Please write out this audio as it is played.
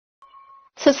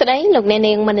សុស្ដីលោកអ្នក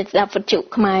នាងមនស្ដាប់វិទ្យុ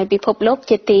ខ្មែរពិភពលោក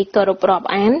ជាទីគោរពរាប់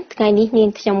អានថ្ងៃនេះនាង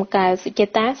ខ្ញុំកៅសុចិ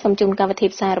តាសូមជូនកម្មវិធី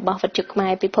ផ្សាយរបស់វិទ្យុខ្មែ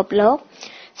រពិភពលោក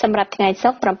សម្រាប់ថ្ងៃសុ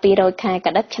ក្រ700ខែក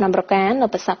ដិកឆ្នាំរកានៅ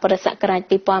ប្រស័កពុរសករាជ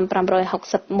2561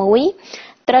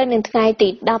ត្រូវនឹងថ្ងៃទី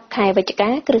10ខែវិច្ឆិកា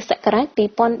គ្រិស្តសករាជ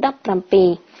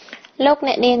2017លោក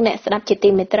អ្នកនាងអ្នកស្ដាប់ជាទី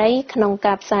មេត្រីក្នុង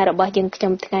ការផ្សាយរបស់យើងខ្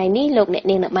ញុំថ្ងៃនេះលោកអ្នក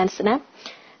នាងបានស្ដាប់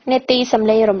នេតិសម្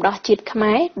លេងរំដោះជាតិខ្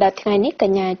មែរដែលថ្ងៃនេះក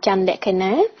ញ្ញាច័ន្ទលក្ខិ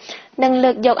ណានឹង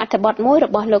លើកយកអត្ថបទមួយរ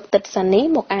បស់លោកទិតសានី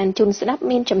មកអានជូនស្ដាប់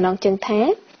មានចំណងជើងថា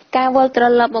ការវិលត្រ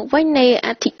ឡប់មកវិញនៃអ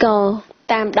ធិការ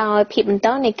តាមដោយភាពបន្ត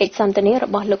នៃកិច្ចសន្ទនារ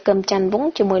បស់លោកកឹមច័ន្ទវង្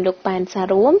សជាមួយលោកប៉ែនសា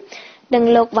រួមនិង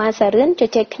លោកវ៉ាសារឿនជ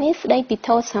ជែកគ្នាស្ដីពីធ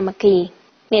ម៌សាមគ្គី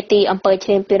នេតិអំពើឈ្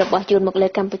លានពានរបស់យួនមកលើ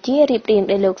កម្ពុជារៀបរៀង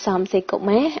ដោយលោកសំសេកុ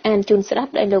មារអានជូនស្ដា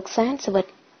ប់ដោយលោកសានសវិត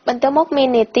បន្តមកមាន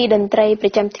នេតិតន្ត្រីប្រ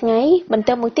ចាំថ្ងៃបន្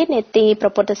តមកទៀតនេតិប្រ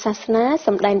ពុទ្ធសាសនាស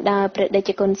ម្ដែងដោយព្រះតេជ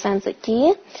គុណសានសុជា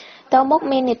តមក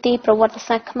មាននេតិប្រវត្តិ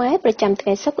សាស្ត្រខ្មែរប្រចាំថ្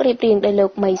ងៃសុក្ររៀបរៀងដោយលោ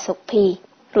កមីសុភី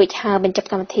រួចហើយបញ្ចប់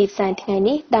កម្មវិធីផ្សាយថ្ងៃ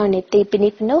នេះដោយនេតិពិនិ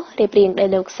ត្យនោះរៀបរៀងដោយ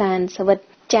លោកសានសវិត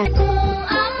ចា៎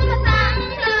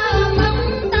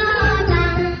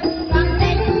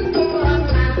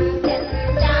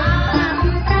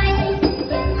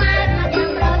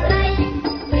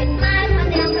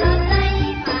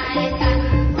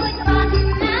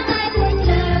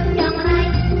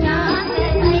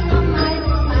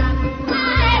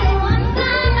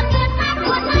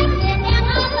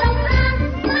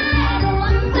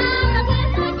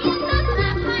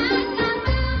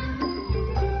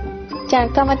ចា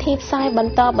កម្មវិធីផ្សាយប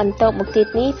ន្តមកទៀត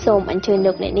នេះសូមអញ្ជើញ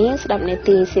លោកអ្នកនាងស្ដាប់នេ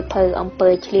តិសិភៅអំពើ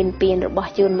ឈ្លានពានរប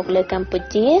ស់យួនមកលើកម្ពុ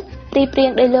ជារៀបរៀង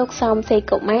ដោយលោកសំសេ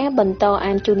កុមារបន្ត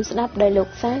អានជូនស្ដាប់ដោយលោក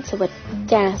សានសវិត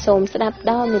ចាសូមស្ដាប់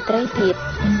ដល់មេត្រីទៀត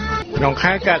ក្នុង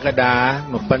ខែកក្កដា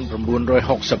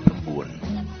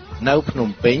1969នៅភ្នំ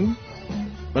ពេញ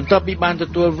បន្ទាប់ពីបានទ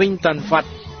ទួលវិញតាន់ហ្វាត់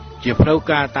ជាផ្លូវ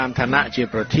ការតាមឋានៈជា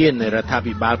ប្រធាននៃរដ្ឋា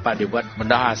ភិបាលបដិវត្តប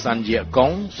ណ្ដោះអាសន្នយេកុ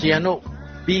ងសៀនុ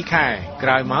2ខែក្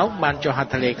រោយមកបានចុះហ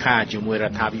ត្ថលេខាជាមួយរ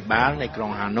ដ្ឋាភិបាលនៃក្រុ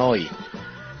ងហាណូយ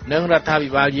និងរដ្ឋាភិ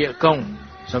បាលយេកុង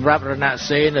សម្រាប់រណ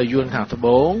សេរីនៅយួនខាងត្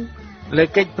បូងលើ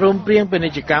កិច្ចព្រមព្រៀងពាណិ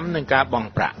ជ្ជកម្មនិងការបង់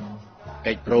ប្រាក់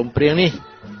កិច្ចព្រមព្រៀងនេះ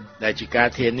ដែលជាការ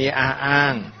ធានាអះអា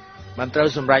ងបានត្រូវ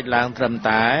សម្រេចឡើងត្រឹម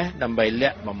តែដើម្បីលា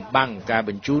ក់បំបាំងការប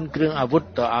ញ្ជូនគ្រឿងអាវុធ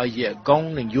ទៅឲ្យយេកុង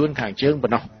និងយួនខាងជើងប៉ុ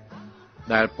ណ្ណោះ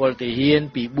ដែលពលទាហាន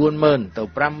ពី40,000ទៅ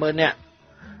50,000នាក់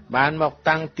បានមក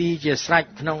តាំងទីជាស្រេច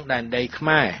ក្នុងដែនដីខ្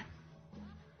មែរ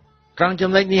ត្រង់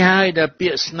ចំណុចនេះហើយដែលពា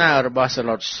ក្យស្នើរបស់សា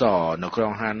ឡុតសនៅក្រុ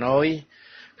ងហាណូយ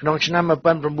ក្នុងឆ្នាំ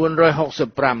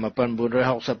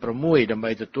1965-1966ដើម្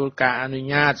បីទទួលការអនុ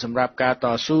ញ្ញាតសម្រាប់ការត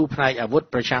ស៊ូផ្នែកអាវុធ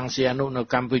ប្រឆាំងសៀនុនៅ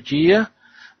កម្ពុជា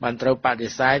បានត្រូវបដិ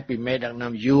សេធពីមេដឹក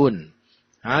នាំយួន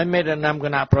ហើយមេដឹកនាំគ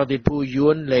ណៈប្រតិភូយួ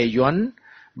នលេយុន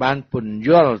បានពន្យ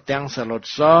ល់ទាំងសាឡុត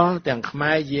សទាំងខ្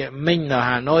មែរជាមិញនៅ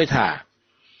ហាណូយថា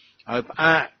ឲ្យផ្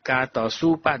អាកការតស៊ូ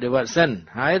បដិវត្តសិន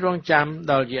ហើយរងចាំ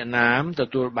ដល់វៀតណាមទ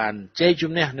ទួលបានជ័យ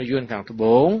ជំនះនៅយួនខាងត្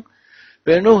បូង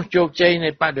ពេលនោះជោគជ័យនៃ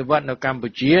បដិវត្តនៅកម្ពុ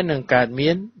ជានឹងកើតមា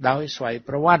នដោយស្វ័យ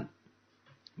ប្រវត្តិ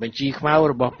បញ្ជីខ្មៅ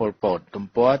របស់ប៉ុលពតទំ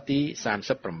ព័រទី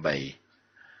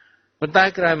38ប៉ុន្តែ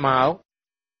ក្រោយមក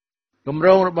គម្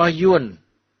រោងរបស់យួន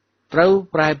ត្រូវ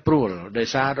ប្រែប្រួលដោយ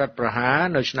សាររដ្ឋប្រហារ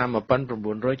នៅឆ្នាំ1970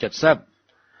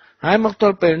ហើយមកទ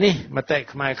ល់ពេលនេះមតិ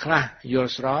ខ្មែរខ្លះយ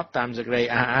ល់ស្របតាមសេចក្តី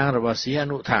អះអាងរបស់សៀ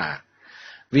នុថា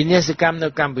វិនាសកម្មនៅ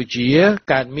កម្ពុជា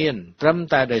កើតមានត្រឹម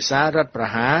តែដោយសាររដ្ឋប្រ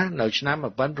ហារនៅឆ្នាំ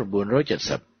1970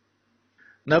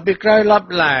នៅពេលក្រោយឡប់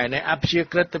ឡាយនៃអព្យា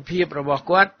ក្រឹតភាពរបស់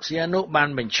គាត់សៀនុបាន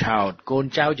បញ្ឆោតកូន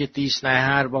ចៅជាទីស្នេ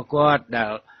ហារបស់គាត់ដែ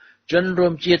លជនរួ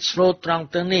មជាតិស្លូតត្រង់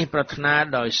ទាំងនេះប្រាថ្នា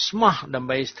ដោយស្មោះដើម្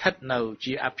បីស្ថិតនៅ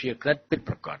ជាអព្យាក្រឹតពិត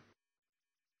ប្រាកដ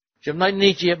ចំណុច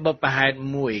នេះជាបុព្វហេតុ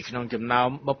មួយក្នុងចំណោម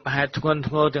បុព្វហេតុធ្ងន់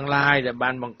ធ្ងរទាំងឡាយដែលបា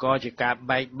នបង្កជាការ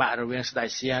បែកបាក់រវាងស្ដេច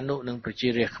សៀនុនិងប្រជា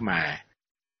រាស្ត្រខ្មែរ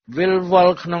វិលវ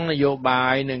ល់ក្នុងនយោបា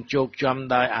យនិងជោគជ័យ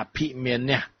ដោយអភិមា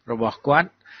នៈរបស់គាត់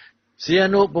សៀ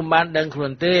នុពុំបានដឹងខ្លួ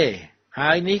នទេ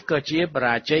ហើយនេះក៏ជាប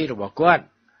រាជ័យរបស់គាត់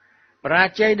បរា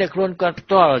ជ័យដែលខ្លួនគាត់ផ្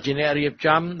ទាល់ជាអ្នករៀប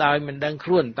ចំដោយមិនដឹងខ្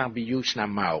លួនតាំងពីយូរឆ្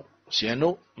នាំមកសៀនុ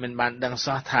មិនបានដឹង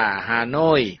សោះថាហា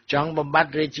ណូយចង់បំបត្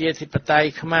តិរាជាធិបតេយ្យ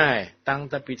ខ្មែរតាំង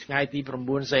តែពីថ្ងៃទី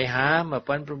9សីហា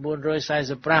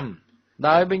1945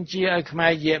ដោយបញ្ជាឲ្យខ្មែ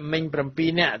រយេមិញ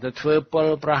7នាក់ទៅធ្វើពល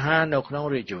ប្រហារនៅក្នុង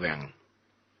រាជវាំង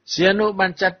សៀនុបា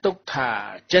នចាត់ទុកថា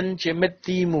ចិនជាមិត្ត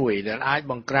ទី1ដែលអាច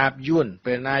បង្ក្រាបយួន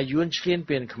ពេលណាយួនឈ្លាន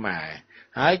ពានខ្មែរ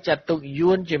ហើយចាត់ទុក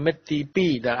យួនជាមិត្តទី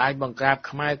2ដែលអាចបង្ក្រាប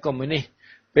ខ្មែរកុម្មុយនីស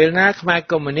ពេលណាខ្មែរ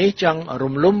កុម្មុយនីសចង់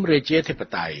រំលំរាជាធិប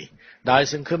តេយ្យដោយ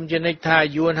សង្ឃឹមជានិច្ចថា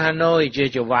យួនហាណូយជា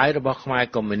ចៅហ្វាយរបស់ខ្មែរ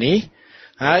កុម្មុយនីស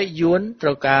ហើយយួនត្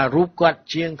រូវការរូបគាត់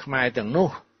ជាងខ្មែរទាំងនោះ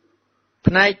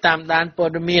ផ្នែកតាមដានព័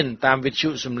ត៌មានតាមវិទ្យុ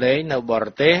សំឡេងនៅបរ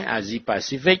ទេសអាស៊ីប៉ា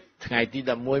ស៊ីហ្វិកថ្ងៃទី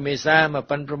11មេសា1968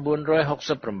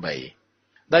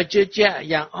ដោយជឿជាក់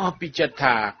យ៉ាងអស់ពីចិត្ត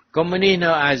ថាកុម្មុយនីសនៅ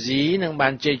អាស៊ីនឹងបា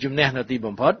នជ័យជំនះនៅទី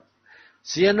បំផុត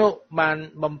សៀនុបាន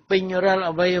បំពេញរាល់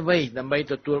អ្វីៗដើម្បី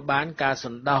ទទួលបានការស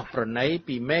ន្តោសប្រណី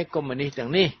ពីមេកុម្មុយនីសទាំ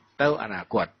ងនេះទៅអនា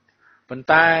គតប៉ុន្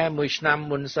តែមួយឆ្នាំ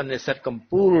មុនសន្និសីទកំ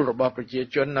ពូលរបស់ប្រជា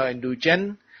ជននៅឥណ្ឌូចិន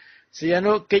សៀ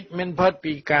នុគេចមិនផុត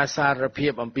ពីការសារភា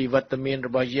ពអំពីវត្តមានរ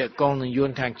បស់យេកុងនិងយួន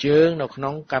ខាងជើងនៅក្នុ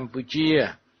ងកម្ពុជា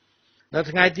នៅ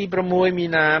ថ្ងៃទី6មី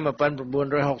នា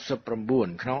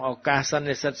1969ក្នុងឱកាសសន្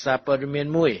និសីទសារព័ត៌មាន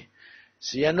មួយ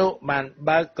សៀនុបាន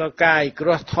បើកកកាយគ្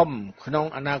រោះធំក្នុង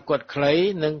អនាគតខ្លី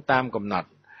និងតាមកំណត់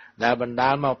ដែលបណ្ដា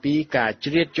លមកពីការ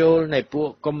ជ្រៀតចូលនៃពួក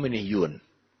កុម្មុយនីសយួន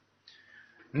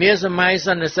នាសម័យស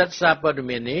ន្និសីទសារព័ត៌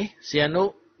មាននេះសៀនុ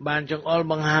បានចង្អុល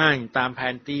បង្ហាញតាមផែ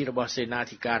នទីរបស់សេនា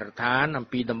ធិការដ្ឋានអំ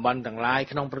ពីតំបន់ទាំងឡាយ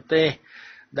ក្នុងប្រទេស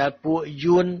ដែលពួក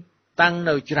យួនតាំង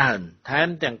នៅច្រើនថែម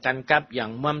ទាំងកាន់កាប់យ៉ា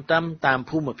ងម៉មតំតាម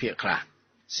ភូមិភាគខ្លះ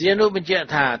សៀនុបញ្ជាក់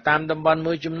ថាតាមតំបន់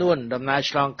មួយចំនួនដំណើរ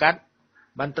ឆ្លងកាត់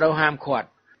បានត្រូវហាមឃាត់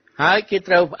ហើយគេ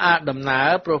ត្រូវផ្អាកដំណើរ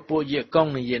ព្រោះពួកយេកុង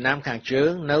និងវៀតណាមខាងជើ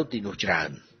ងនៅទីនោះច្រើន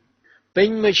ពេញ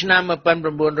មួយឆ្នាំ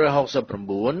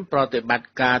1969ប្រតិបត្តិ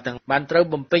ការទាំងបានត្រូវ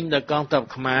បំពេញដោយកងទ័ព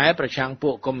ខ្មែរប្រឆាំងពួ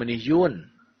កកុម្មុយនីសយួន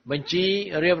បញ្ជី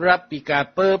រៀបរាប់ពីការ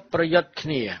ពើប្រយុទ្ធគ្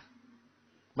នា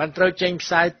បានត្រូវចេញផ្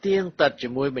សាយទៀងទាត់ជា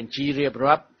មួយបញ្ជីរៀប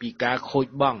រាប់ពីការខូច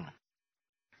បង់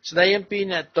ស្ដីអំពី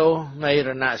អ្នកទោសនៃរ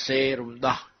ណសេរីរំ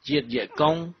ដោះជាតិយេ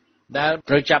កុងដែល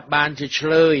ត្រូវចាប់បានជាឆ្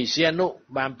លើយសៀនុ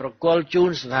បានប្រគល់ជូន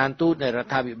ស្ថានទូតនៃរ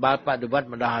ដ្ឋាភិបាលបដិវត្ត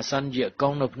ន៍បណ្ដោះអាសន្នយេកុ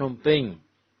ងនៅភ្នំពេញ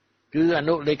គឺអ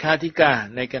នុលេខាធិការ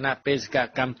នៃគណៈបេសក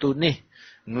កម្មទូតនេះ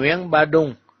ងឿងបាឌុង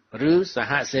ឬស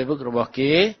ហសេវករបស់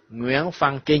គេងឿងហ្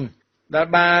វាំងគីងដែល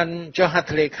បានចុះហត្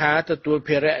ថលេខាទទួល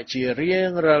ភារៈជារៀង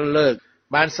រាល់លើក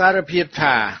បានសារភាព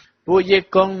ថាពួកយេ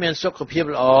កុងមានសុខភាព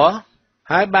ល្អ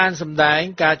ហើយបានសម្ដែង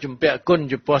ការជំពាក់គុណ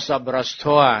ចំពោះសប្បុរសធ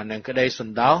ម៌និងក្តីស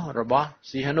ន្តោសរបស់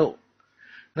សីហនុ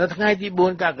នៅថ្ងៃទី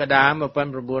4កក្កដា1969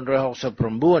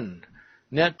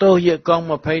អ្នកទោសយេកុង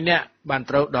20នាក់បាន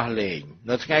ត្រូវដោះលែង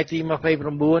នៅថ្ងៃទី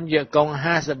29យេកុង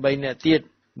53នាក់ទៀត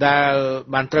ដែល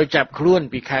បានត្រូវចាប់ខ្លួន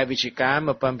ពីខែវិច្ឆិកា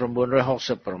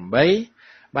1968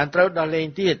បានត្រូវដោះលែង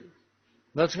ទៀត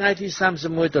នៅថ្ងៃទី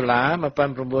31តុលា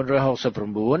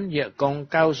1969យេកុង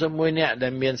91នាក់ដែ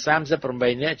លមាន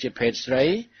38នាក់ជាភេទស្រី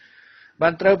បា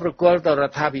នត្រូវប្រគល់ទៅរ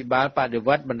ដ្ឋាភិបាលបដិវ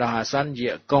ត្តន៍បណ្ដោះអាសន្នយេ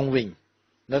កុងវិញ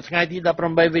នៅថ្ងៃទី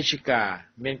18វិច្ឆិកា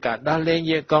មានការដោះលែង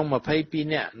យេកុង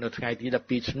22នាក់នៅថ្ងៃទី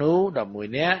12ធ្នូ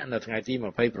11នាក់នៅថ្ងៃទី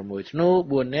26ធ្នូ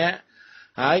4នាក់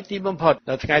ហើយទីបំផុត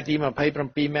នៅថ្ងៃទី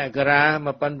27មករា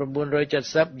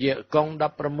1970យេកុង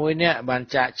16នាក់បាន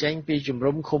ចាកចេញពីជំ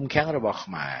រំឃុំឃាំងរបស់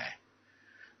ខ្មែរ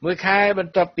មួយខែប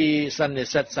ន្ទាប់ពីសន្និ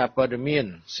សីទសារព័ត៌មាន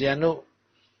សៀនុ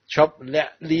ឈប់លា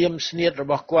ក់លៀមស្នៀតរ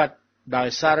បស់គាត់ដោយ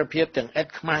សារភាពទាំងឥត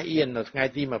ខ្មាស់អៀននៅថ្ងៃ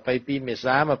ទី22មេ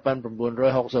សា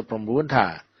1969ថា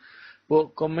ពួក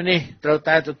កុម្មុយនីសត្រូវ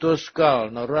តែទទួលស្គាល់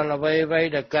នៅរាល់អ្វីៗ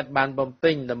ដែលគាត់បានបំ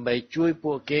ពេញដើម្បីជួយ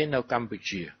ពួកគេនៅកម្ពុ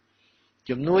ជា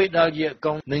ជំនួយដល់យេ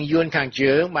កុងនិងយួនខាង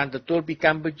ជើងបានទទួលពីក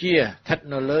ម្ពុជាស្ថិត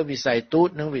នៅលើវិស័យទូត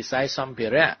និងវិស័យសម្ភា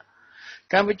រៈ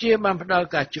កម្ពុជាបានផ្ដល់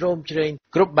ការជ្រោមជ្រែង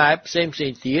គ្រប់បែបផ្សេងៗ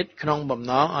ទៀតក្នុងបំ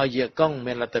ណងឲ្យយេកុង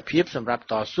មានលទ្ធភាពសម្រាប់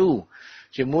តស៊ូ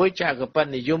ជាមួយចក្រពត្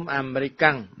តិនិយមអាមេរិក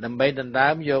ដើម្បីដណ្ដើ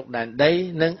មយកដែនដី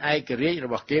និងឯករាជ្យរ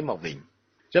បស់គេមកវិញ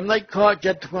ចំណុចខក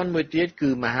ចិត្តធ្ងន់មួយទៀតគឺ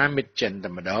មហាមិត្តចិនតែ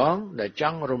ម្ដងដែលច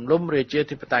ង់រំលំរាជា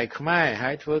ធិបតេយ្យខ្មែរហើ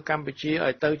យធ្វើកម្ពុជា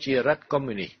ឲ្យទៅជារដ្ឋកុម្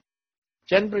មុយនីស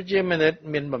ចិនប្រជាមានិត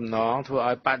មានបំណងធ្វើ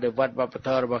ឲ្យបដិវត្តន៍វប្បធ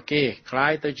ម៌របស់គេคล้า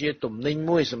ยទៅជាទំនិញ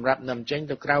មួយសម្រាប់នាំចេញ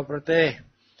ទៅក្រៅប្រទេស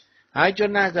ហើយជន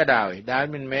ណាក៏ដោយដែល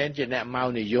មិនមែនជាអ្នកម៉ៅ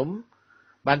និយម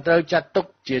បានត្រូវចាត់ទុក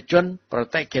ជាជនប្រ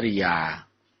តិកិរិយា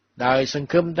ដោយសង្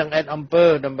ឃឹមទាំងឥតអំពើ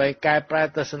ដើម្បីកែប្រែ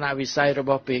ទស្សនវិស័យរប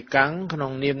ស់ប៉េកាំងក្នុ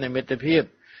ងនាមនៃមិត្តភាព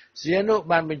សៀនុ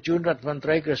បានបញ្ជូនរដ្ឋមន្ត្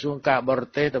រីក្រសួងការបរ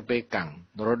ទេសទៅប៉េកាំង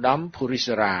នរោត្តមភូរិស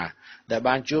រាដែល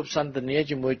បានជួបសន្ទនា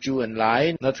ជាមួយជូអិនឡាយ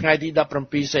នៅថ្ងៃទី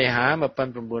17សីហា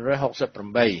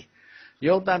1968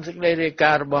យោងតាមសេចក្តីរាយ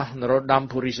ការណ៍របស់នរោត្តម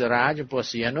ភូរិសរាចំពោះ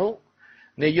សៀនុ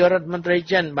នាយករដ្ឋមន្ត្រី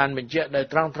ចិនបានបញ្ជាក់ដោយ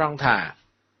ត្រង់ៗថា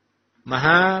ម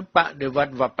ហាបដិវត្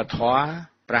តន៍វប្បធម៌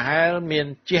ប្រហែលមាន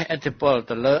ជះឥទ្ធិពល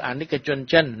ទៅលើអានិកជន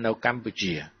ចិននៅកម្ពុ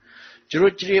ជាជ្រួ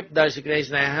តជ្រាបដោយសេចក្តី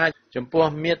ស្នេហាចំពោះ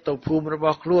មាតុភូមិរប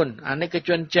ស់ខ្លួនអានិកជ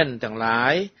នចិនទាំងឡា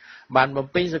យបានបំ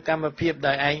ពេញសកម្មភាព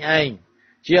ដោយឯង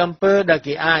ជាអំពើដែល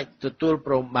គេអាចទទួល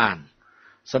ព្រមបាន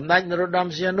សម្ដេចនរោត្តម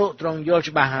សីហនុទ្រង់យល់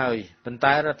ច្បាស់ហើយប៉ុន្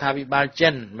តែរដ្ឋាភិបាលចិ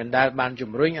នមិនដែលបាន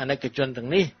ជំរុញអានិកជនទាំង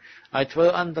នេះឲ្យធ្វើ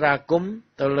អន្តរាគមន៍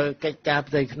ទៅលើកិច្ចការ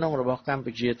ផ្ទៃក្នុងរបស់កម្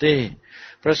ពុជាទេ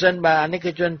ប្រសិនបើអានិក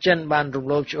ជនចិនបានរំ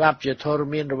លោភច្បាប់ជាធរ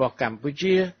មានរបស់កម្ពុ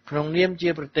ជាក្នុងនាមជា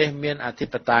ប្រទេសមានអធិ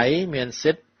បតេយ្យមាន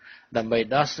សិទ្ធិ ដើម្បី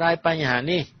ដោះស្រាយបញ្ហា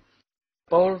នេះ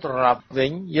ពលត្រឡប់វិ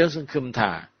ញយើងសង្ឃឹម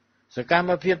ថាសកម្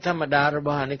មភាពធម្មតារប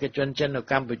ស់អាណិកជនចិននៅ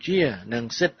កម្ពុជានិង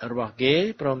សិទ្ធិរបស់គេ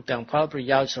ព្រមទាំងផលប្រ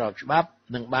យោជន៍ស្របច្បាប់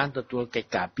នឹងបានទទួលកិច្ច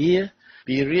ការពារ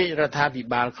ពីរាជរដ្ឋាភិ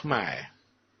បាលខ្មែរ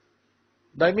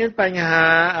ដោយមានបញ្ហា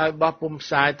ឲ្យបោះពុម្ពផ្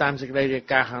សាយតាមសេចក្តីរាយ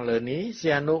ការណ៍ខាងលើនេះសី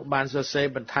ហនុបានសរសេរ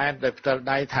បន្ថែមដោយផ្ទាល់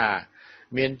ដៃថា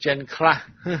មានចិនខ្លះ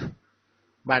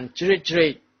បានជ្រៀតជ្រែ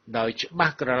កដោយច្បា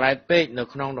ស់ក្រឡែតពេកនៅ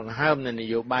ក្នុងដង្ហើមនៃន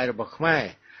យោបាយរបស់ខ្មែរ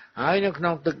ហើយនៅក្នុ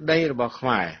ងទឹកដីរបស់ខ្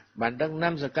មែរបានដឹក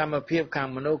នាំសកម្មភាពខាង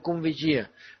មនោគមវិជ្ជា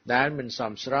ដែលមិនស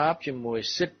មស្របជាមួយ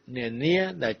សិទ្ធិនានា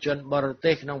ដែលជនបរ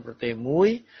ទេសក្នុងប្រទេសមួយ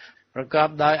ប្រកប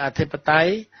ដោយអធិបតេយ្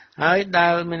យហើយដែ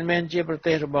លមិនមែនជាប្រ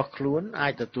ទេសរបស់ខ្លួនអា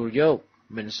ចទទួលយក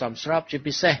មិនសមស្របជា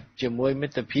ពិសេសជាមួយមិ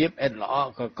ត្តភាពអេតល្អ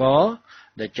កក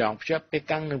ដែលចងភ្ជាប់ពាក្យ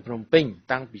កាំងនឹងភ្នំពេញ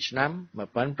តាំងពីឆ្នាំ1956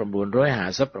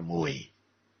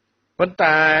ប៉ុន្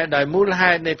តែដោយមូល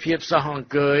ហេតុនៃភាពសោះអង្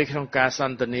គើយក្នុងការស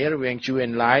ន្ទនារវាងជួន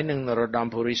ឡាយនិងនរោត្តម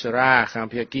ភូរីសរាខាង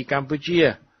ភាគីកម្ពុជា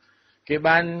គេ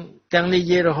បានទាំងនិ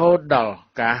យាយរហូតដល់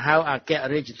ការហៅអគ្គ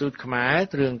រដ្ឋទូតខ្មែរ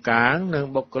គ្រឿងកាងនិង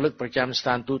បុគ្គលិកប្រចាំស្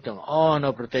ថានទូតទាំងអស់នៅ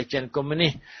ប្រទេសចិនកុម្មុយនី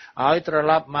សឲ្យត្រ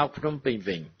ឡប់មកភ្នំពេញ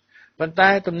វិញប៉ុន្តែ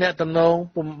ទំនាក់ទំនង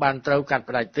ពុំបានត្រូវកាត់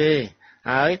ផ្តាច់ទេ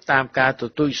ហើយតាមការទ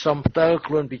ទូចសុំផ្ទាល់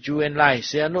ខ្លួនពីជួនឡាយ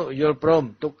សីហនុយល់ព្រម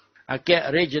ទុកអគ្គ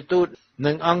រដ្ឋទូត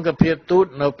និងអង្គភាពទូត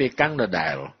នៅពេលកាំងដដែ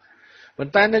លប៉ុ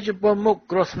ន្តែនៅចំពោះមុខ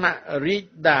គ្រោះថ្នាក់រីក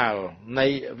ដាលនៃ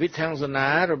វិធានសនា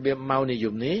របៀបម៉ៅនិយ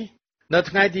មនេះនៅ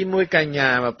ថ្ងៃទី1កញ្ញា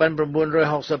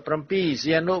1967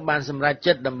សីហនុបានសម្រេច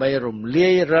ចិត្តដើម្បីរំលា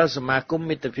យរាល់សមាគម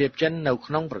មិត្តភាពចិននៅ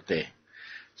ក្នុងប្រទេស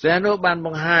សីហនុបានប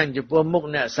ង្ហាញចំពោះមុខ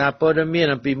អ្នកសារព័ត៌មាន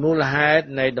អំពីមូលហេតុ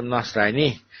នៃដំណោះស្រាយ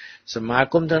នេះសមា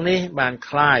គមទាំងនេះបាន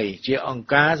ក្លាយជាអង្គ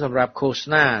ការសម្រាប់ឃោស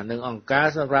នានិងអង្គការ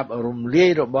សម្រាប់រំលាយ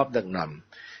របបដឹកនាំ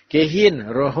គេហ៊ាន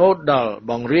រហូតដល់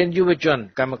បង្រៀនយុវជន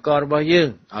កម្មកររបស់យើង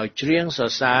ឲ្យច្រៀងសរ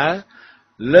សើរ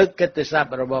លើកកិត្តិស័ព្ទ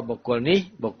របស់បុគ្គលនេះ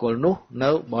បុគ្គលនោះ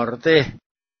នៅបរទេស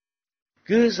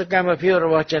គឺសកម្មភាពរ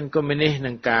បស់ចិនកុម្មុយនីស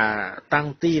នឹងការតាំង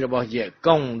ទីរបស់វៀត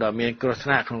កុងដ៏មានគ្រោះថ្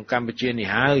នាក់ក្នុងកម្ពុជានេះ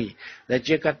ហើយដែល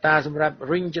ជាកត្តាសម្រាប់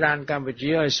រុញច្រានកម្ពុជា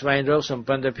ឲ្យស្វែងរកសម្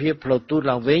ព័ន្ធភាពផ្លូវទូត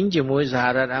ឡើងវិញជាមួយសហ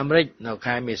រដ្ឋអាមេរិកនៅ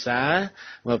ខែមេសា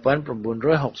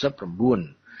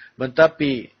1969បន្ទាប់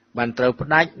ពីបានត្រូវផ្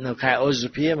ដាច់នៅខែឧស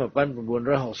ភា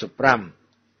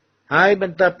1965ហើយប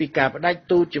ន្ទាប់ពីការផ្ដាច់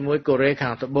ទូតជាមួយកូរ៉េខា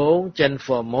ងត្បូងចិន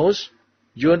Formosa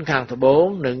យួនខាងត្បូង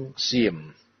និងសៀម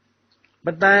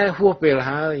ប៉ុន្តែហួសពេល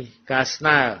ហើយការស្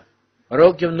នើរ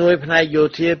កជំនួយផ្នែកយោ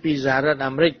ធាពីសហរដ្ឋ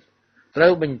អាមេរិកត្រូ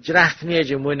វបញ្ច្រាស់គ្នា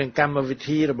ជាមួយនឹងកម្មវិ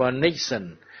ធីរបស់ Nixon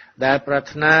ដែលប្រា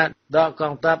ថ្នាដកក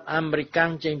ងទ័ពអាមេរិក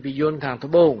ចេញពីយួនខាង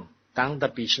ត្បូងតាំង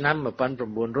ពីឆ្នាំ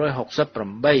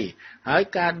1968ហើយ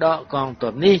ការដកកងទ័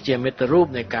ពនេះជាមេត្តារូប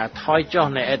នៃការថយចុះ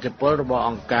នៃឥទ្ធិពលរបស់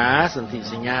អង្គការសន្ធិ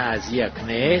សញ្ញាអាស៊ីអាគ្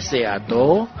នេយ៍ SEATO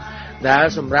ដែល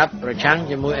សម្រាប់ប្រឆាំង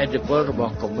ជាមួយឥទ្ធិពលរប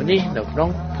ស់កុម្មុយនីសនៅក្នុង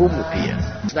ភូមិភាគ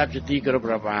ស្ដាប់ជាទីគោរព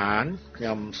រាប់អានខ្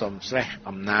ញុំសូមស្រេះ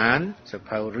អំណានស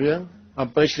ភៅរឿងអំ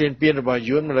ពើឈ្លានពានរបស់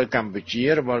យួនមកលើកម្ពុជា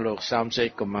របស់លោកសោមសេក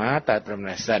កុមារតែត្រឹម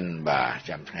នេះសិនបាទ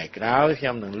ចាំថ្ងៃក្រោយខ្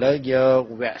ញុំនឹងលើកយក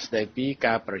វគ្គស្ដីពី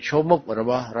ការប្រជុំមុខរ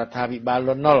បស់រដ្ឋាភិបាលល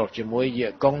ន់នល់ជាមួយវៀ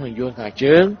តកុងនិងយួនខាង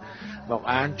ជើងមក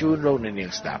អានជូនលោកអ្នកនា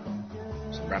ងស្ដាប់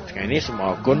សម្រាប់ថ្ងៃនេះសូមអ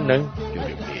រគុណនិងជម្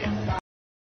រាបលា